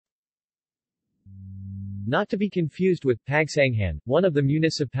not to be confused with Pagsanjan, one of the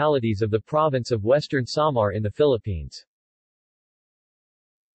municipalities of the province of Western Samar in the Philippines.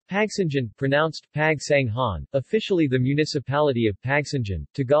 Pagsanjan, pronounced Pagsanjan, officially the municipality of Pagsanjan,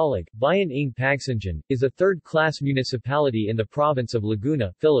 Tagalog, Bayan ng Pagsanjan, is a third-class municipality in the province of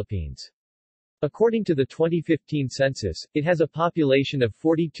Laguna, Philippines. According to the 2015 census, it has a population of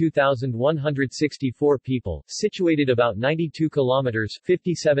 42,164 people, situated about 92 kilometers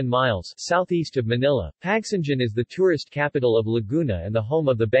 57 miles southeast of Manila. Pagsanjan is the tourist capital of Laguna and the home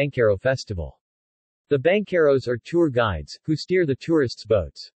of the Bankero Festival. The Bankeros are tour guides, who steer the tourists'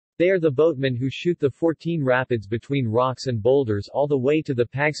 boats. They are the boatmen who shoot the 14 rapids between rocks and boulders all the way to the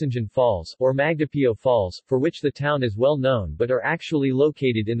Pagsanjan Falls, or Magdapio Falls, for which the town is well known but are actually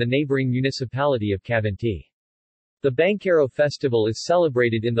located in the neighboring municipality of Cavinti. The Bankero Festival is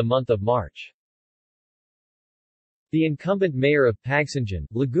celebrated in the month of March. The incumbent mayor of Pagsanjan,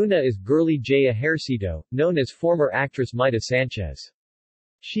 Laguna is Girly J. Ejercito, known as former actress Maida Sanchez.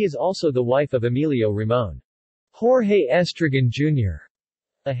 She is also the wife of Emilio Ramon Jorge Estragon Jr.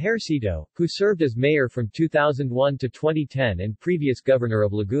 Ejercito, who served as mayor from 2001 to 2010 and previous governor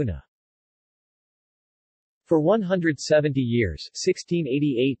of Laguna. For 170 years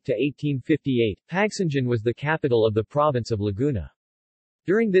 1688 to 1858, Pagsanjan was the capital of the province of Laguna.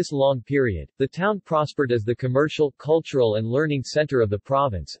 During this long period, the town prospered as the commercial, cultural and learning center of the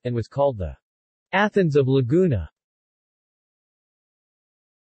province, and was called the Athens of Laguna.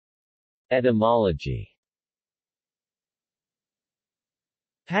 Etymology.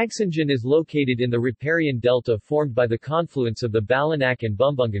 Pagsanjan is located in the riparian delta formed by the confluence of the Balanak and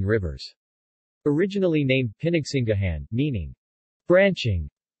Bumbungan rivers. Originally named Pinagsingahan, meaning branching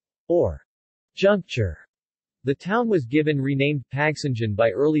or juncture, the town was given renamed Pagsanjan by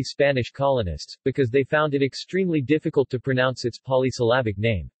early Spanish colonists, because they found it extremely difficult to pronounce its polysyllabic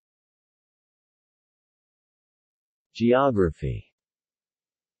name. Geography.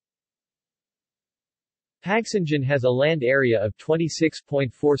 Pagsanjan has a land area of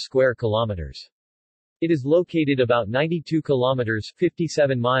 26.4 square kilometers. It is located about 92 kilometers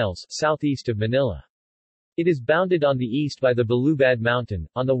 57 miles southeast of Manila. It is bounded on the east by the Balubad Mountain,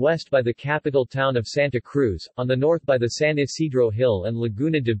 on the west by the capital town of Santa Cruz, on the north by the San Isidro Hill and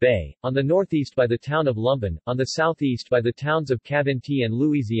Laguna de Bay, on the northeast by the town of Lumban, on the southeast by the towns of Cavinti and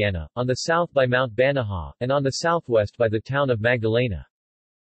Louisiana, on the south by Mount Banahaw, and on the southwest by the town of Magdalena.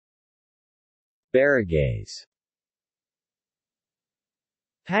 Barangays.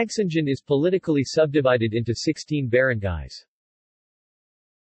 Pagsanjan is politically subdivided into 16 barangays.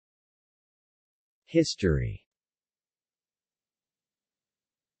 History.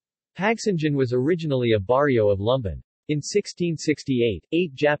 Pagsanjan was originally a barrio of Lumban. In 1668,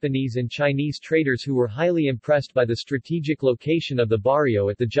 8 Japanese and Chinese traders who were highly impressed by the strategic location of the barrio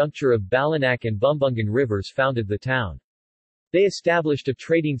at the juncture of Balanak and Bumbungan rivers founded the town. They established a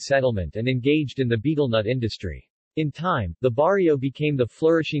trading settlement and engaged in the betel nut industry. In time, the barrio became the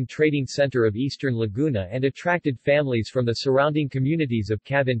flourishing trading center of eastern Laguna and attracted families from the surrounding communities of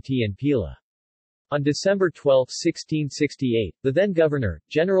Cavinti and Pila. On December 12, 1668, the then-governor,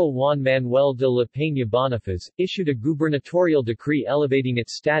 General Juan Manuel de la Peña Boniface, issued a gubernatorial decree elevating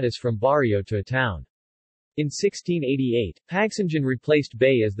its status from barrio to a town. In 1688, Pagsanjan replaced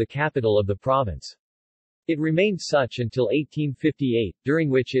Bay as the capital of the province. It remained such until 1858, during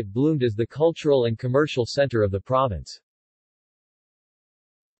which it bloomed as the cultural and commercial center of the province.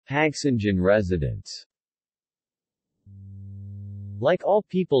 Pagsanjan residents. Like all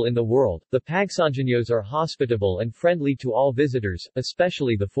people in the world, the Pagsanjanos are hospitable and friendly to all visitors,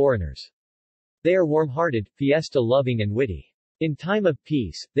 especially the foreigners. They are warm-hearted, fiesta-loving and witty. In time of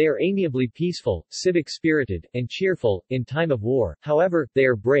peace, they are amiably peaceful, civic-spirited, and cheerful. In time of war, however, they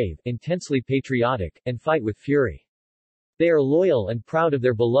are brave, intensely patriotic, and fight with fury. They are loyal and proud of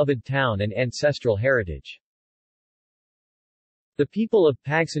their beloved town and ancestral heritage. The people of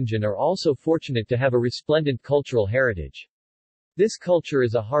Pagsanjan are also fortunate to have a resplendent cultural heritage. This culture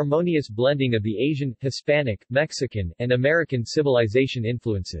is a harmonious blending of the Asian, Hispanic, Mexican, and American civilization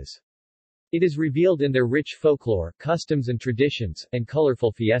influences. It is revealed in their rich folklore, customs and traditions, and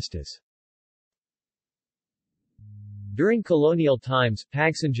colorful fiestas. During colonial times,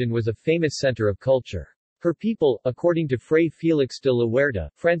 Pagsanjan was a famous center of culture. Her people, according to Fray Felix de la Huerta,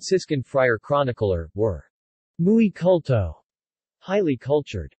 Franciscan friar chronicler, were muy culto, highly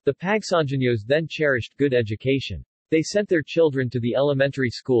cultured. The Pagsanjanos then cherished good education. They sent their children to the elementary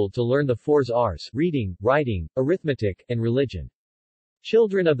school to learn the 4 R's, reading, writing, arithmetic, and religion.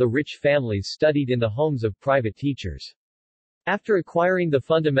 Children of the rich families studied in the homes of private teachers. After acquiring the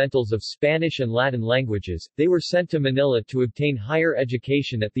fundamentals of Spanish and Latin languages, they were sent to Manila to obtain higher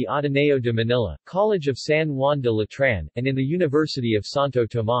education at the Ateneo de Manila, College of San Juan de Letran, and in the University of Santo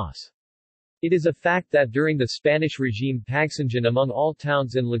Tomas. It is a fact that during the Spanish regime Pagsanjan among all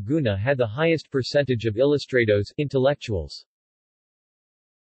towns in Laguna had the highest percentage of ilustrados, intellectuals.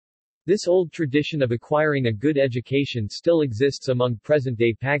 This old tradition of acquiring a good education still exists among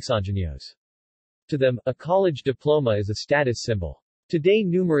present-day Pagsanjanos. To them, a college diploma is a status symbol. Today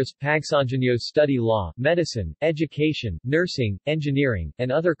numerous Pagsanjanos study law, medicine, education, nursing, engineering, and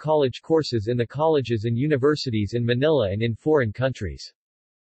other college courses in the colleges and universities in Manila and in foreign countries.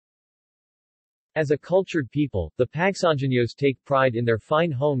 As a cultured people, the Pagsanjanos take pride in their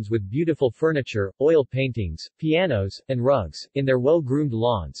fine homes with beautiful furniture, oil paintings, pianos, and rugs, in their well-groomed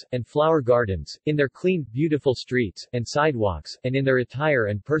lawns, and flower gardens, in their clean, beautiful streets, and sidewalks, and in their attire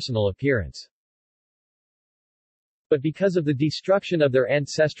and personal appearance. But because of the destruction of their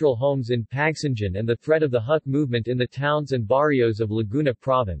ancestral homes in Pagsanjan and the threat of the Huk movement in the towns and barrios of Laguna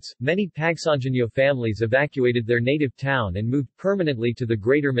province, many Pagsanjano families evacuated their native town and moved permanently to the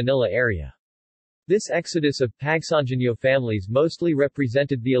Greater Manila area. This exodus of Pagsanjano families mostly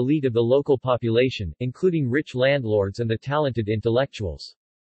represented the elite of the local population, including rich landlords and the talented intellectuals.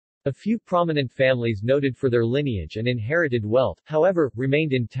 A few prominent families noted for their lineage and inherited wealth, however,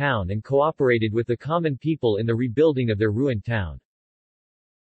 remained in town and cooperated with the common people in the rebuilding of their ruined town.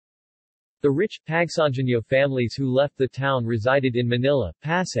 The rich Pagsanjano families who left the town resided in Manila,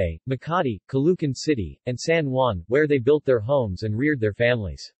 Pasay, Makati, Caloocan City, and San Juan, where they built their homes and reared their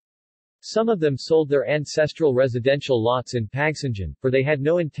families. Some of them sold their ancestral residential lots in Pagsanjan, for they had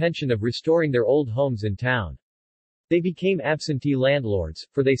no intention of restoring their old homes in town. They became absentee landlords,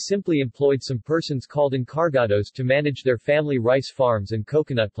 for they simply employed some persons called encargados to manage their family rice farms and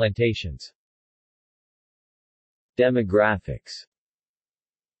coconut plantations. Demographics.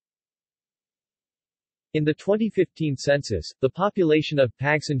 In the 2015 census, the population of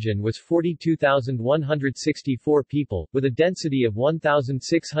Pagsanjan was 42,164 people, with a density of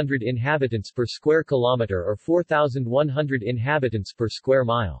 1,600 inhabitants per square kilometer or 4,100 inhabitants per square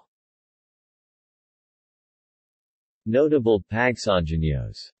mile. Notable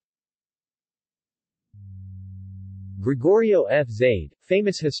Pagsanjanos. Gregorio F. Zaide,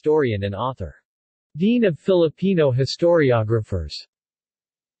 famous historian and author. Dean of Filipino Historiographers.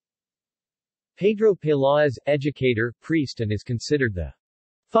 Pedro Peláez, educator, priest and is considered the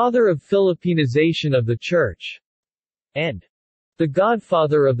father of Filipinization of the Church, and the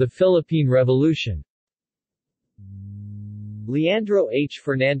godfather of the Philippine Revolution. Leandro H.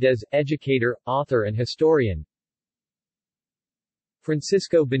 Fernandez, educator, author and historian.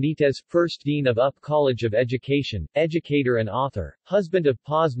 Francisco Benitez, first dean of UP College of Education, educator and author, husband of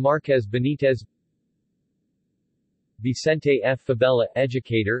Paz Marquez Benitez. Vicente F. Fabella,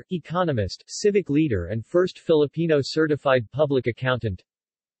 educator, economist, civic leader and first Filipino certified public accountant.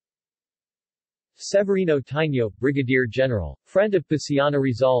 Severino Taino, Brigadier General, friend of Paciano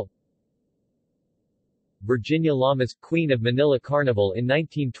Rizal. Virginia Lamas, Queen of Manila Carnival in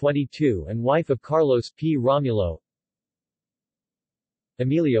 1922 and wife of Carlos P. Romulo.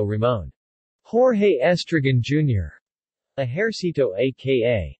 Emilio Ramon Jorge Estragon Jr. Ejercito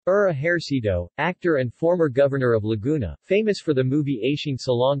aka Ejercito, actor and former governor of Laguna, famous for the movie Asing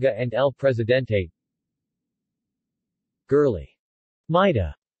Salonga and El Presidente. Girly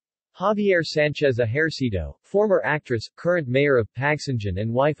Maida Javier Sanchez Ejercito, former actress, current mayor of Pagsanjan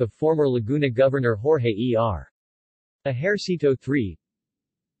and wife of former Laguna Governor Jorge E.R. Ejercito III.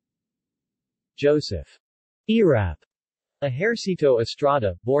 Joseph Erap Ejercito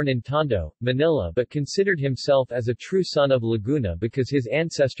Estrada, born in Tondo, Manila but considered himself as a true son of Laguna because his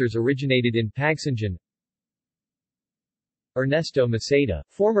ancestors originated in Pagsanjan. Ernesto Maceda,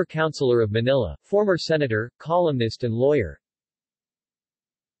 former councilor of Manila, former senator, columnist and lawyer.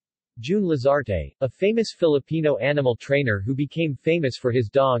 June Lazarte, a famous Filipino animal trainer who became famous for his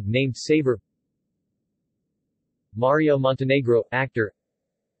dog named Saber. Mario Montenegro, actor.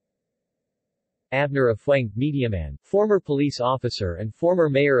 Abner Afueng, mediaman, former police officer and former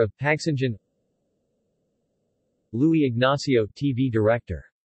mayor of Pagsanjan. Luis Ignacio, TV director.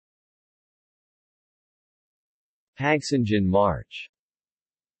 Pagsanjan March.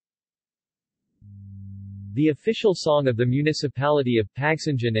 The official song of the municipality of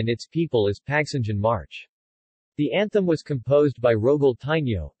Pagsanjan and its people is Pagsanjan March. The anthem was composed by Rogel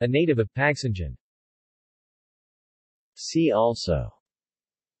Taino, a native of Pagsanjan. See also: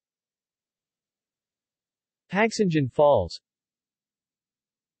 Pagsanjan Falls,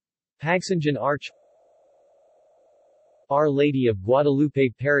 Pagsanjan Arch, Our Lady of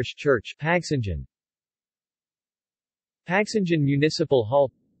Guadalupe Parish Church, Pagsanjan, Pagsanjan Municipal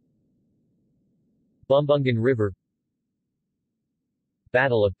Hall, Bumbungan River,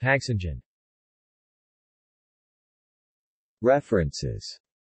 Battle of Pagsanjan. References.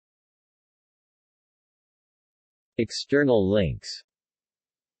 External links.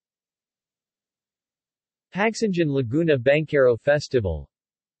 Pagsanjan Laguna Bankero Festival,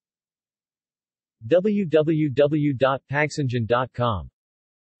 www.pagsanjan.com.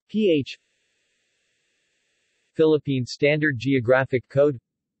 ph Philippine Standard Geographic Code,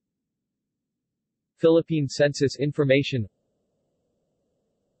 Philippine Census Information,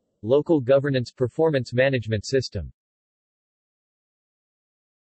 Local Governance Performance Management System.